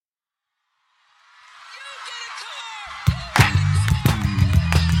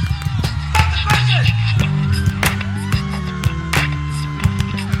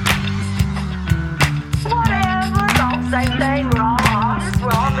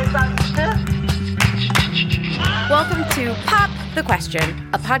to Pop the Question,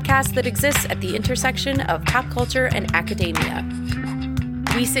 a podcast that exists at the intersection of pop culture and academia.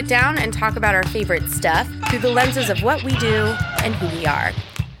 We sit down and talk about our favorite stuff through the lenses of what we do and who we are.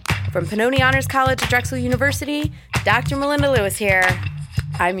 From Pennoni Honors College at Drexel University, Dr. Melinda Lewis here.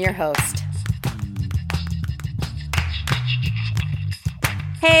 I'm your host.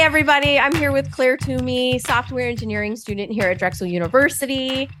 Hey everybody, I'm here with Claire Toomey, software engineering student here at Drexel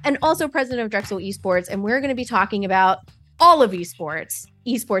University, and also president of Drexel Esports, and we're going to be talking about all of esports.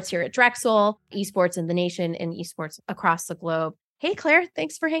 Esports here at Drexel, esports in the nation, and esports across the globe. Hey Claire,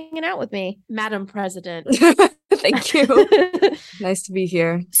 thanks for hanging out with me, Madam President. Thank you. Nice to be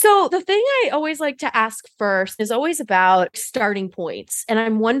here. So the thing I always like to ask first is always about starting points, and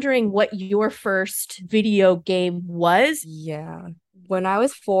I'm wondering what your first video game was. Yeah. When I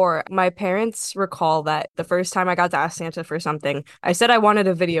was 4, my parents recall that the first time I got to ask Santa for something, I said I wanted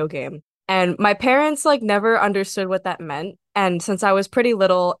a video game. And my parents never understood what that meant. And since I was pretty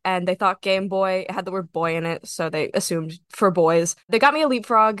little and they thought Game Boy, it had the word boy in it, so they assumed for boys. They got me a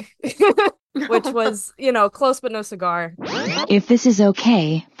Leapfrog, which was, close but no cigar. If this is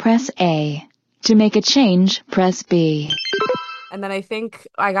okay, press A. To make a change, press B. And then I think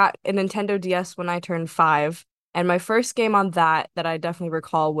I got a Nintendo DS when I turned 5. And my first game on that I definitely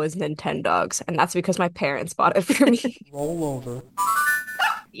recall was Nintendogs. And that's because my parents bought it for me. Roll over.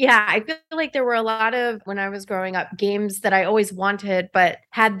 Yeah, I feel like there were a lot of, when I was growing up, games that I always wanted, but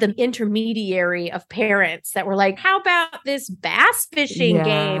had the intermediary of parents that were like, how about this bass fishing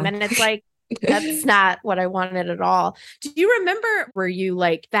game? And it's like, that's not what I wanted at all. Do you remember, were you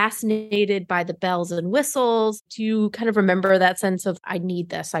fascinated by the bells and whistles? Do you kind of remember that sense of, I need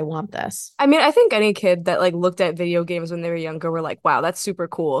this, I want this? I mean, I think any kid that looked at video games when they were younger were like, wow, that's super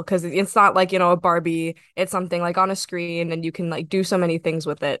cool. Because it's not a Barbie, it's something on a screen and you can do so many things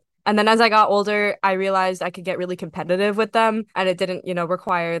with it. And then as I got older, I realized I could get really competitive with them and it didn't,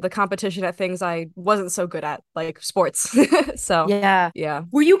 require the competition at things I wasn't so good at, like sports. So, yeah.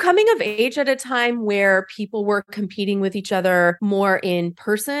 Were you coming of age at a time where people were competing with each other more in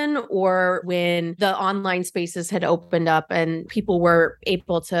person, or when the online spaces had opened up and people were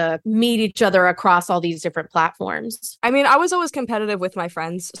able to meet each other across all these different platforms? I mean, I was always competitive with my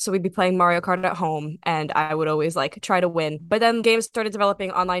friends. So we'd be playing Mario Kart at home and I would always try to win. But then games started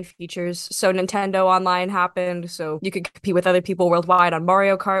developing online features. So Nintendo Online happened, so you could compete with other people worldwide on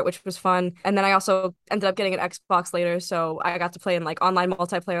Mario Kart, which was fun. And then I also ended up getting an Xbox later, so I got to play in online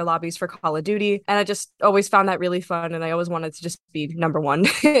multiplayer lobbies for Call of Duty. And I just always found that really fun, and I always wanted to just be number one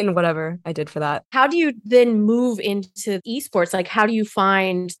in whatever I did for that. How do you then move into esports? How do you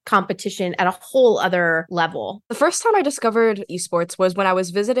find competition at a whole other level? The first time I discovered esports was when I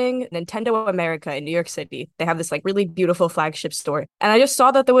was visiting Nintendo America in New York City. They have this really beautiful flagship store, and I just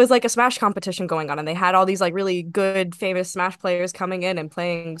saw that there was a Smash competition going on, and they had all these really good famous Smash players coming in and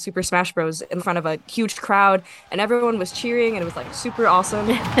playing Super Smash Bros in front of a huge crowd, and everyone was cheering and it was super awesome.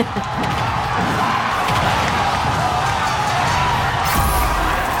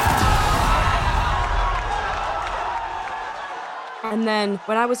 And then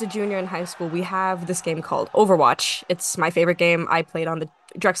when I was a junior in high school, we have this game called Overwatch. It's my favorite game. I played on the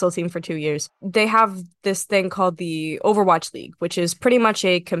Drexel team for 2 years. They have this thing called the Overwatch League, which is pretty much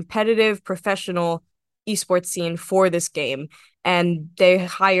a competitive professional esports scene for this game. And they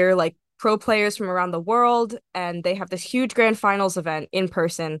hire pro players from around the world, and they have this huge grand finals event in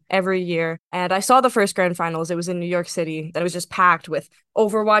person every year. And I saw the first grand finals. It was in New York City. That was just packed with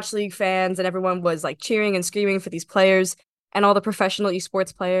Overwatch League fans, and everyone was cheering and screaming for these players. And all the professional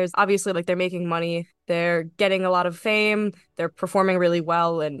esports players, obviously, they're making money, they're getting a lot of fame, they're performing really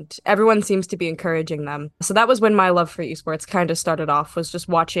well, and everyone seems to be encouraging them. So that was when my love for esports kind of started off, was just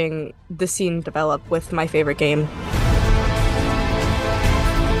watching the scene develop with my favorite game.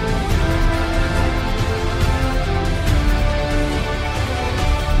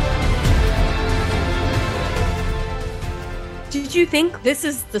 Did you think this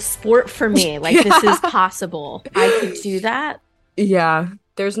is the sport for me? This is possible. I could do that? Yeah.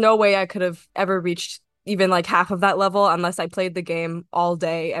 There's no way I could have ever reached even half of that level unless I played the game all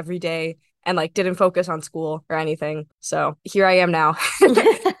day, every day, and didn't focus on school or anything. So here I am now.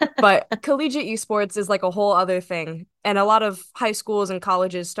 But collegiate esports is a whole other thing. And a lot of high schools and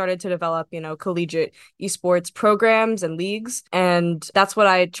colleges started to develop, collegiate esports programs and leagues. And that's what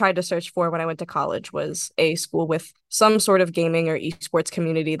I tried to search for when I went to college, was a school with some sort of gaming or esports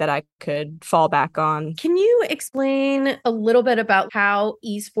community that I could fall back on. Can you explain a little bit about how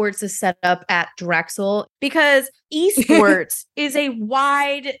esports is set up at Drexel? Because esports is a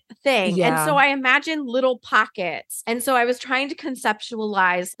wide thing. Yeah. And so I imagine little pockets. And so I was trying to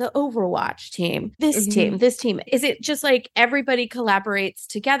conceptualize the the Overwatch team, this Mhm. team, this team? Is it just like everybody collaborates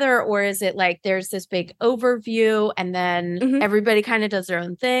together, or is it like there's this big overview and then Mhm. everybody kind of does their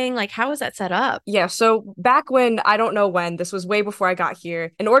own thing? Like, how is that set up? Yeah, so back when, I don't know when, this was way before I got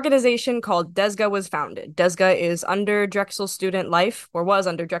here, an organization called DESGA was founded. DESGA is under Drexel Student Life, or was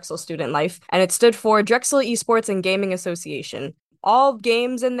under Drexel Student Life, and it stood for Drexel Esports and Gaming Association. All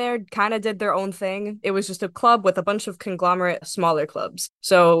games in there kind of did their own thing. It was just a club with a bunch of conglomerate smaller clubs.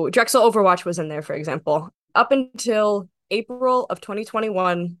 So Drexel Overwatch was in there, for example. Up until April of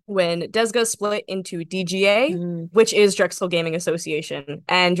 2021, when DESGA split into DGA, which is Drexel Gaming Association,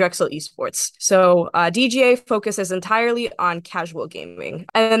 and Drexel Esports. So DGA focuses entirely on casual gaming.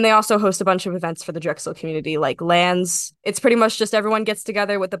 And then they also host a bunch of events for the Drexel community, like LANs. It's pretty much just everyone gets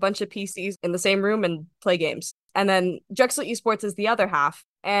together with a bunch of PCs in the same room and play games. And then Drexel Esports is the other half.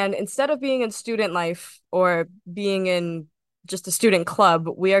 And instead of being in student life or being in just a student club,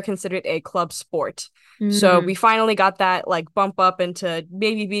 we are considered a club sport. So we finally got that like bump up into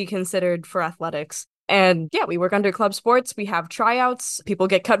maybe be considered for athletics. And yeah, we work under club sports. We have tryouts. People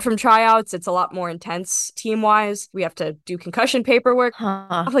get cut from tryouts. It's a lot more intense team wise. We have to do concussion paperwork.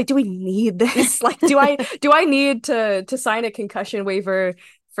 I'm like, do we need this? Like, do I need to sign a concussion waiver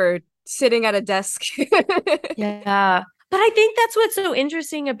for sitting at a desk? Yeah. But I think that's what's so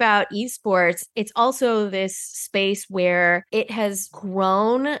interesting about esports. It's also this space where it has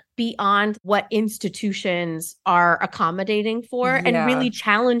grown beyond what institutions are accommodating for and really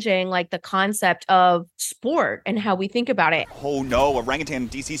challenging like the concept of sport and how we think about it. Oh no, Orangutan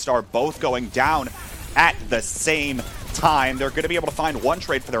and DC Star both going down at the same time. They're going to be able to find one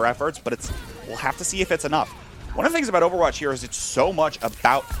trade for their efforts, but we'll have to see if it's enough. One of the things about Overwatch here is it's so much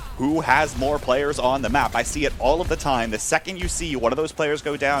about who has more players on the map. I see it all of the time. The second you see one of those players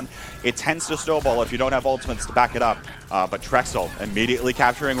go down, it tends to snowball if you don't have ultimates to back it up. But Drexel immediately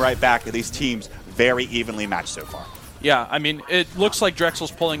capturing right back. These teams very evenly matched so far. Yeah, I mean, it looks like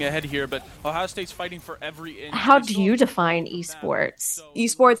Drexel's pulling ahead here, but Ohio State's fighting for every inch. How do you define esports?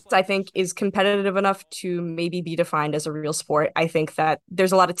 Esports, I think, is competitive enough to maybe be defined as a real sport. I think that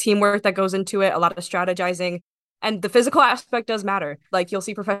there's a lot of teamwork that goes into it, a lot of strategizing. And the physical aspect does matter. Like you'll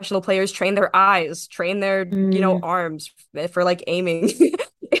see professional players train their eyes, train their, arms for like aiming.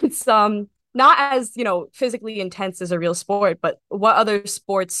 It's not as, physically intense as a real sport, but what other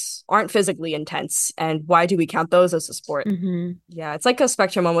sports aren't physically intense and why do we count those as a sport? Yeah, it's like a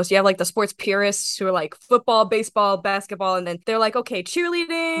spectrum almost. You have like the sports purists who are like football, baseball, basketball, and then they're like, okay,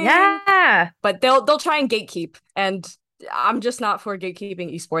 cheerleading. Yeah. But they'll try and gatekeep, and I'm just not for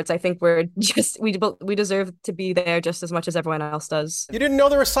gatekeeping esports. I think we deserve to be there just as much as everyone else does. You didn't know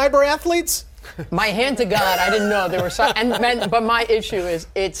there were cyber athletes? My hand to God, I didn't know there were but my issue is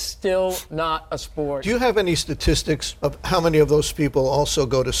it's still not a sport. Do you have any statistics of how many of those people also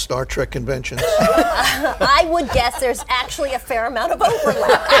go to Star Trek conventions? I would guess there's actually a fair amount of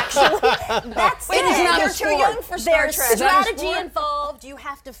overlap, actually. That's it. Is not You're a too sport. young for Star Trek. There's strategy sport? involved. You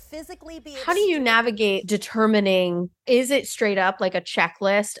have to physically be... How do you navigate determining, is it straight up like a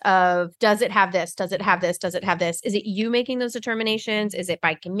checklist of, does it have this? Does it have this? Does it have this? Is it you making those determinations? Is it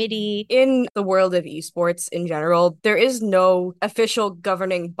by committee? In the world of esports in general, there is no official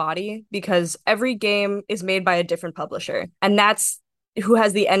governing body because every game is made by a different publisher. And that's who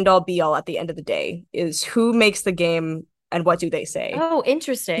has the end all be all at the end of the day, is who makes the game and what do they say. Oh,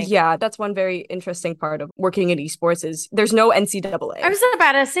 interesting. Yeah, that's one very interesting part of working in esports is there's no NCAA. I was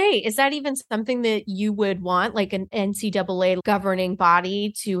about to say, is that even something that you would want, like an NCAA governing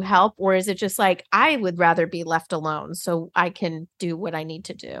body to help? Or is it just like, I would rather be left alone so I can do what I need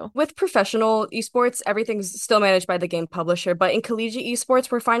to do? With professional esports, everything's still managed by the game publisher. But in collegiate esports,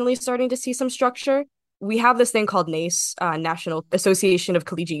 we're finally starting to see some structure. We have this thing called NACE, National Association of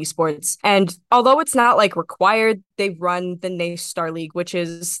Collegiate Esports. And although it's not like required, they run the NACE Star League, which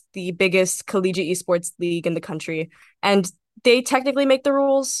is the biggest collegiate esports league in the country. And they technically make the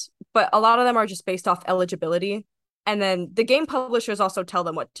rules, but a lot of them are just based off eligibility. And then the game publishers also tell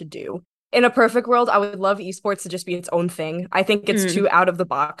them what to do. In a perfect world, I would love esports to just be its own thing. I think it's too out of the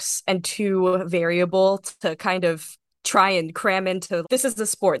box and too variable to kind of try and cram into, this is the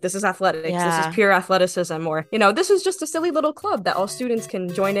sport, this is athletics, this is pure athleticism, or, this is just a silly little club that all students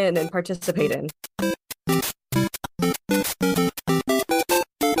can join in and participate in.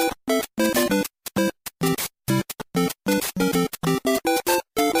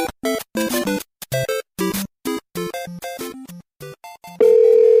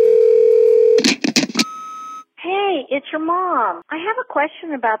 Hey, it's your mom. I have a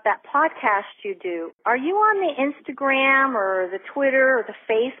question about that podcast you do. Are you on the Instagram or the Twitter or the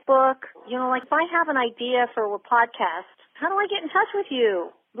Facebook? If I have an idea for a podcast, how do I get in touch with you?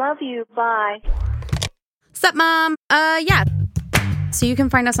 Love you. Bye. Sup, Mom? Yeah. So you can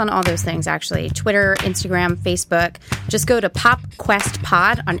find us on all those things, actually. Twitter, Instagram, Facebook. Just go to Pop Quest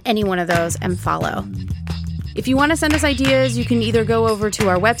Pod on any one of those and follow. If you want to send us ideas, you can either go over to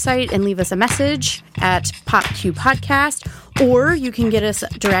our website and leave us a message at PopQ Podcast, or you can get us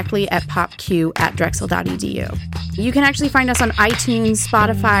directly at popq@drexel.edu. You can actually find us on iTunes,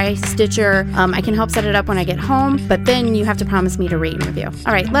 Spotify, Stitcher. I can help set it up when I get home, but then you have to promise me to rate and review.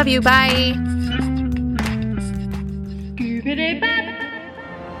 All right, love you. Bye.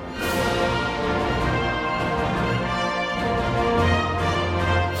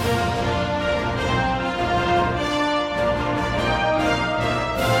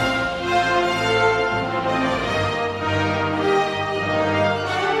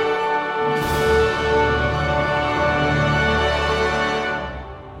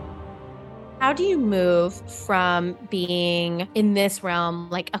 How do you move from being in this realm,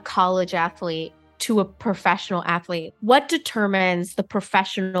 like a college athlete, to a professional athlete? What determines the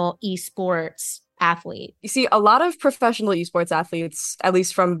professional esports athlete? You see, a lot of professional esports athletes, at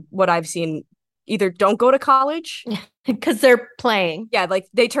least from what I've seen, either don't go to college because they're playing. Yeah, like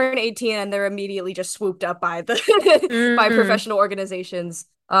they turn 18 and they're immediately just swooped up by the by professional organizations.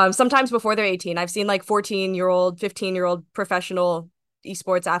 Sometimes before they're 18, I've seen like 14-year-old, 15-year-old professional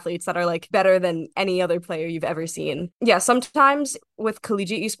esports athletes that are like better than any other player you've ever seen. Yeah, sometimes with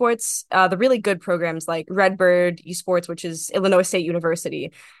collegiate esports, the really good programs like Redbird Esports, which is Illinois State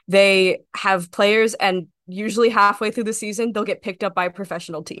University, they have players, and usually halfway through the season, they'll get picked up by a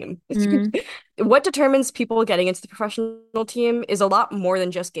professional team. What determines people getting into the professional team is a lot more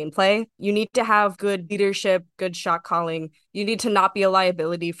than just gameplay. You need to have good leadership, good shot calling. You need to not be a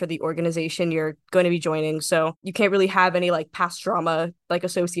liability for the organization you're going to be joining. So you can't really have any like past drama like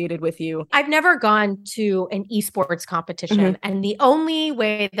associated with you. I've never gone to an esports competition, and the only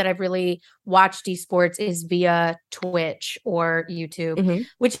way that I've really watched esports is via Twitch or YouTube,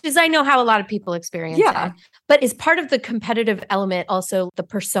 which is, I know how a lot of people experience it. But is part of the competitive element also the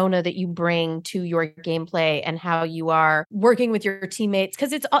persona that you bring to your gameplay and how you are working with your teammates?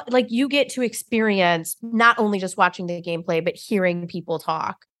 Because it's like you get to experience not only just watching the gameplay, but hearing people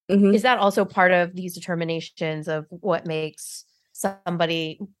talk. Is that also part of these determinations of what makes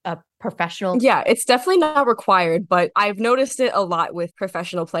somebody a professional? Yeah, it's definitely not required, but I've noticed it a lot with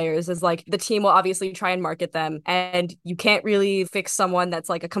professional players is like the team will obviously try and market them, and you can't really fix someone that's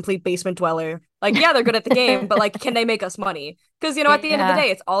like a complete basement dweller. Like, yeah, they're good at the game, but like, can they make us money? Because, you know, at the end of the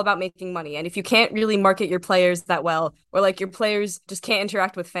day, it's all about making money. And if you can't really market your players that well, or like your players just can't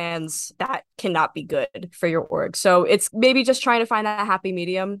interact with fans, that cannot be good for your org. So it's maybe just trying to find that happy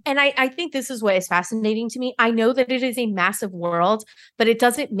medium. And I think this is what is fascinating to me. I know that it is a massive world, but it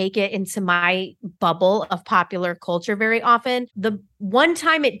doesn't make it into my bubble of popular culture very often. The one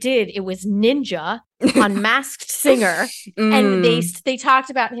time it did, it was Ninja on Masked Singer. And they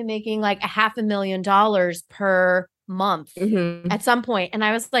talked about him making like $500,000 per month at some point. And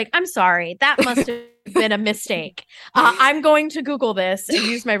I was like, I'm sorry, that must have been a mistake. I'm going to Google this and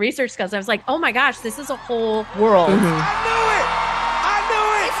use my research skills. I was like, oh my gosh, this is a whole world. I knew it! I knew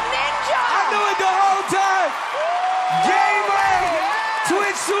it! It's Ninja! I knew it the whole time! Gamer,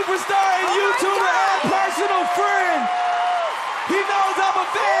 Twitch superstar, and YouTuber, and personal friend. He knows I'm a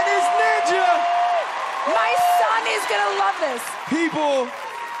fan. It's Ninja! My son is gonna love this. People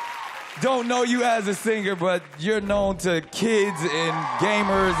don't know you as a singer, but you're known to kids and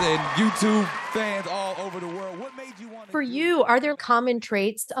gamers and YouTube fans all over the world. What made you want to... For you, are there common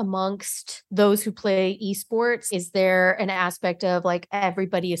traits amongst those who play esports? Is there an aspect of like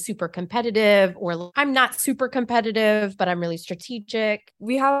everybody is super competitive, or I'm not super competitive, but I'm really strategic?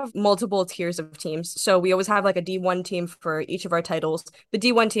 We have multiple tiers of teams. So we always have like a D1 team for each of our titles. The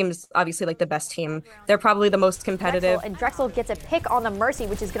D1 team is obviously like the best team. They're probably the most competitive. And Drexel gets a pick on the Mercy,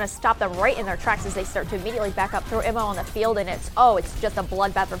 which is going to stop them right in their tracks as they start to immediately back up, throw ammo on the field, and it's just a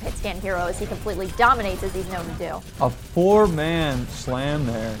bloodbath from Hitscan Hero as he completely dominates as he's known to do. A 4-man slam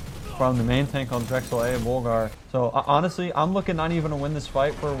there from the main tank on Drexel A and Volgar. So honestly, I'm looking not even to win this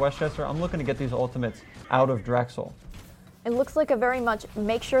fight for Westchester. I'm looking to get these ultimates out of Drexel. It looks like a very much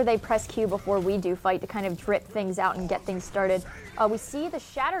make sure they press Q before we do fight to kind of drip things out and get things started. We see the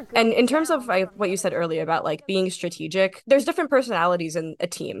Shatter. And in terms of what you said earlier about like being strategic, there's different personalities in a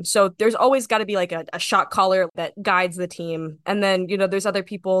team. So there's always got to be like a shot caller that guides the team. And then, you know, there's other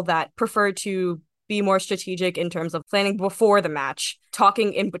people that prefer to be more strategic in terms of planning before the match,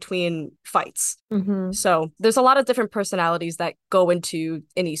 talking in between fights. So there's a lot of different personalities that go into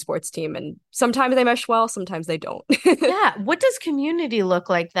an esports team, and sometimes they mesh well, sometimes they don't. Yeah. What does community look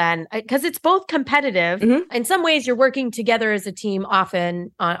like then? Because it's both competitive. In some ways, you're working together as a team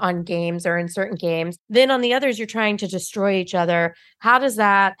often on games or in certain games. Then on the others, you're trying to destroy each other. How does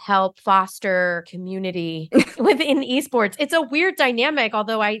that help foster community within esports? It's a weird dynamic,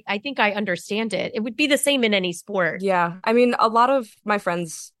 although I think I understand it. It would be the same in any sport. Yeah. I mean, a lot of my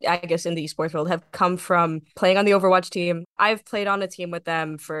friends, I guess, in the esports world have come from playing on the Overwatch team. I've played on a team with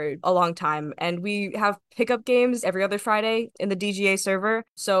them for a long time, and we have pickup games every other Friday in the DGA server.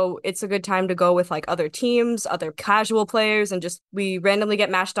 So it's a good time to go with like other teams, other casual players, and just we randomly get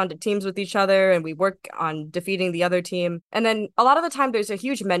matched onto teams with each other and we work on defeating the other team. And then a lot of the time there's a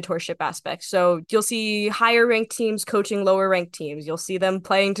huge mentorship aspect. So you'll see higher ranked teams coaching lower ranked teams. You'll see them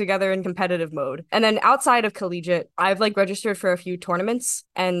playing together in competitive mode. And then outside of collegiate, I've like registered for a few tournaments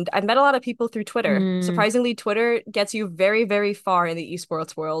and I've met a lot of people through Twitter. Surprisingly, Twitter gets you very, very far in the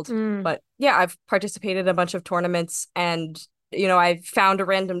esports world. But yeah, I've participated in a bunch of tournaments and I found a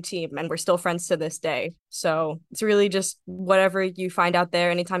random team and we're still friends to this day. So it's really just whatever you find out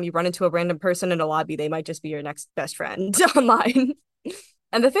there. Anytime you run into a random person in a lobby, they might just be your next best friend online.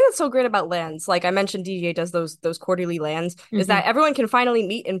 And the thing that's so great about LANs, like I mentioned, DGA does those quarterly LANs, is that everyone can finally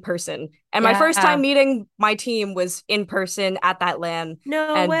meet in person. And my first time meeting my team was in person at that LAN.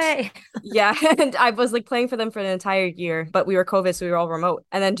 No way. Yeah, and I was like playing for them for an entire year, but we were COVID, so we were all remote.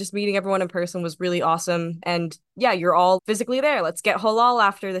 And then just meeting everyone in person was really awesome. And yeah, you're all physically there. Let's get halal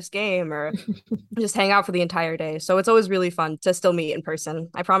after this game or just hang out for the entire day. So it's always really fun to still meet in person.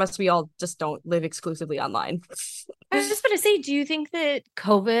 I promise we all just don't live exclusively online. I was just going to say, do you think that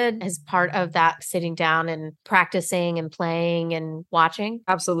COVID is part of that sitting down and practicing and playing and watching?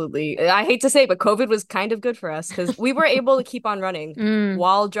 Absolutely. I hate to say it, but COVID was kind of good for us because we were able to keep on running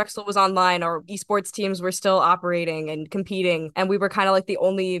while Drexel was online. Our esports teams were still operating and competing, and we were kind of like the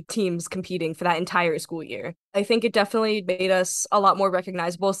only teams competing for that entire school year. I think it definitely made us a lot more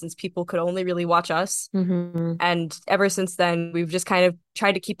recognizable since people could only really watch us. And ever since then, we've just kind of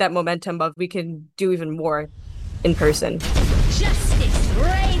tried to keep that momentum of we can do even more in person. Justice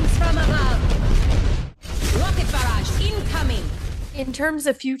reigns from above. Rocket barrage incoming. In terms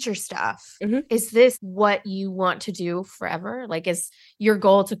of future stuff, is this what you want to do forever? Like, is your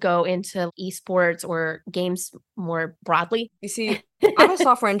goal to go into esports or games more broadly? You see, I'm a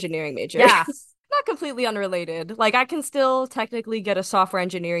software engineering major. Yeah. Not completely unrelated. Like, I can still technically get a software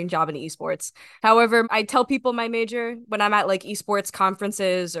engineering job in esports. However, I tell people my major when I'm at like esports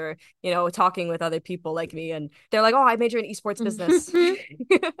conferences or, talking with other people like me, and they're like, oh, I major in esports business.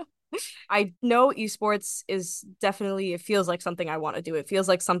 I know esports is definitely, it feels like something I want to do. It feels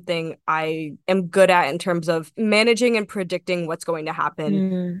like something I am good at in terms of managing and predicting what's going to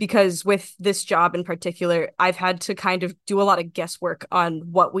happen. Because with this job in particular, I've had to kind of do a lot of guesswork on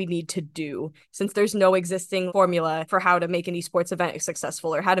what we need to do since there's no existing formula for how to make an esports event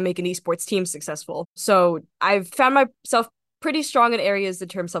successful or how to make an esports team successful. So I've found myself pretty strong in areas in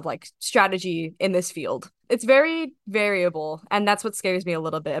terms of like strategy in this field. It's very variable, and that's what scares me a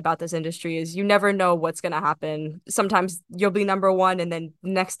little bit about this industry is you never know what's going to happen. Sometimes you'll be number one and then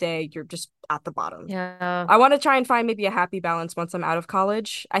next day you're just at the bottom. Yeah. I want to try and find maybe a happy balance once I'm out of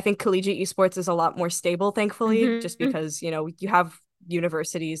college. I think collegiate esports is a lot more stable, thankfully, just because, you have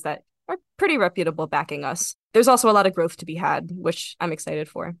universities that are pretty reputable backing us. There's also a lot of growth to be had, which I'm excited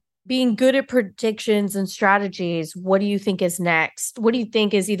for. Being good at predictions and strategies, what do you think is next? What do you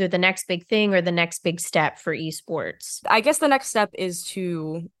think is either the next big thing or the next big step for esports? I guess the next step is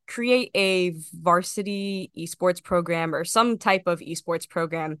to create a varsity esports program or some type of esports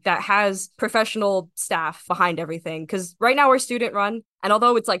program that has professional staff behind everything. Because right now we're student run. And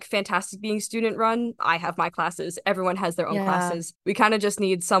although it's like fantastic being student run, I have my classes. Everyone has their own classes. We kind of just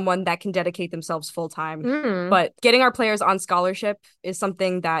need someone that can dedicate themselves full time. But getting our players on scholarship is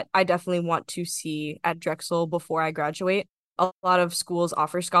something that I definitely want to see at Drexel before I graduate. A lot of schools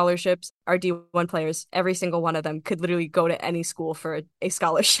offer scholarships. Our D1 players, every single one of them could literally go to any school for a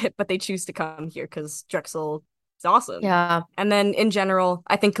scholarship, but they choose to come here because Drexel is awesome. Yeah. And then in general,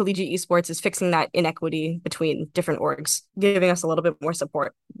 I think collegiate esports is fixing that inequity between different orgs, giving us a little bit more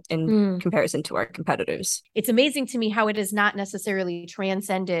support in comparison to our competitors. It's amazing to me how it is not necessarily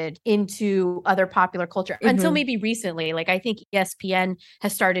transcended into other popular culture until maybe recently. Like I think ESPN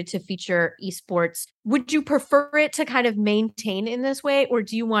has started to feature esports. Would you prefer it to kind of maintain in this way, or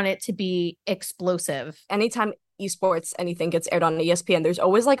do you want it to be explosive? Anytime esports anything gets aired on ESPN, there's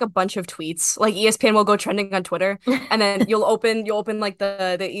always like a bunch of tweets. Like ESPN will go trending on Twitter, and then you'll open like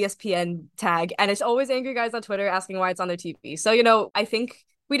the ESPN tag, and it's always angry guys on Twitter asking why it's on their TV. So I think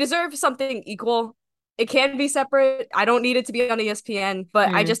we deserve something equal It can be separate. I don't need it to be on ESPN, but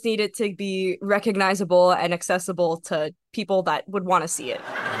I just need it to be recognizable and accessible to people that would want to see it.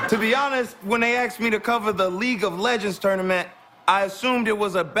 To be honest, when they asked me to cover the League of Legends tournament, I assumed it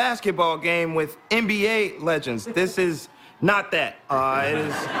was a basketball game with NBA legends. This is not that. It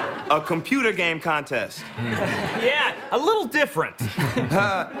is a computer game contest. Yeah, a little different.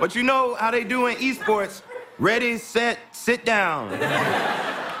 But you know how they do in esports. Ready, set, sit down.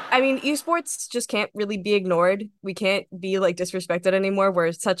 I mean, esports just can't really be ignored. We can't be like disrespected anymore.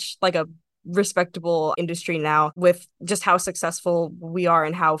 We're such like a respectable industry now with just how successful we are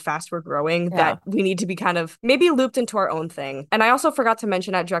and how fast we're growing that we need to be kind of maybe looped into our own thing. And I also forgot to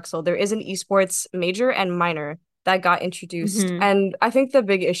mention at Drexel, there is an esports major and minor that got introduced. And I think the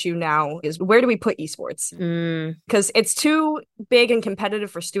big issue now is where do we put esports? Because it's too big and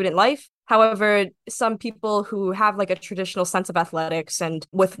competitive for student life. However, some people who have like a traditional sense of athletics and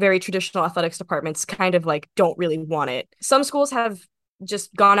with very traditional athletics departments kind of like don't really want it. Some schools have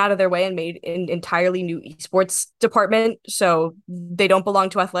just gone out of their way and made an entirely new esports department. So they don't belong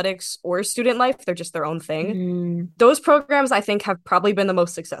to athletics or student life. They're just their own thing. Those programs, I think, have probably been the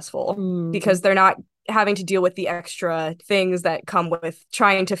most successful because they're not having to deal with the extra things that come with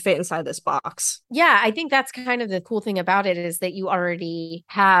trying to fit inside this box. Yeah, I think that's kind of the cool thing about it is that you already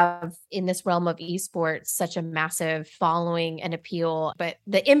have in this realm of esports such a massive following and appeal, but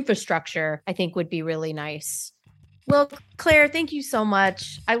the infrastructure I think would be really nice. Well, Claire, thank you so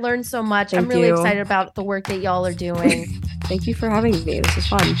much. I learned so much. I'm really excited about the work that y'all are doing. Thank you for having me. This is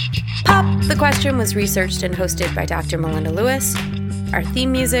fun. Pop the Question was researched and hosted by Dr. Melinda Lewis. Our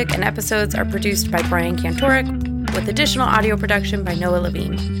theme music and episodes are produced by Brian Kantorek, with additional audio production by Noah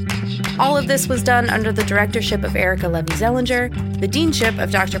Levine. All of this was done under the directorship of Erica Levy-Zellinger, the deanship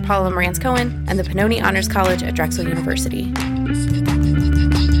of Dr. Paula Morantz-Cohen, and the Pennoni Honors College at Drexel University.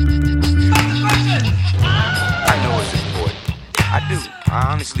 I do. I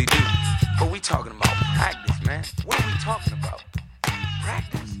honestly do. But we talking about practice, man. What are we talking about?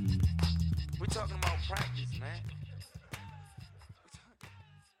 Practice. We're talking about practice, man.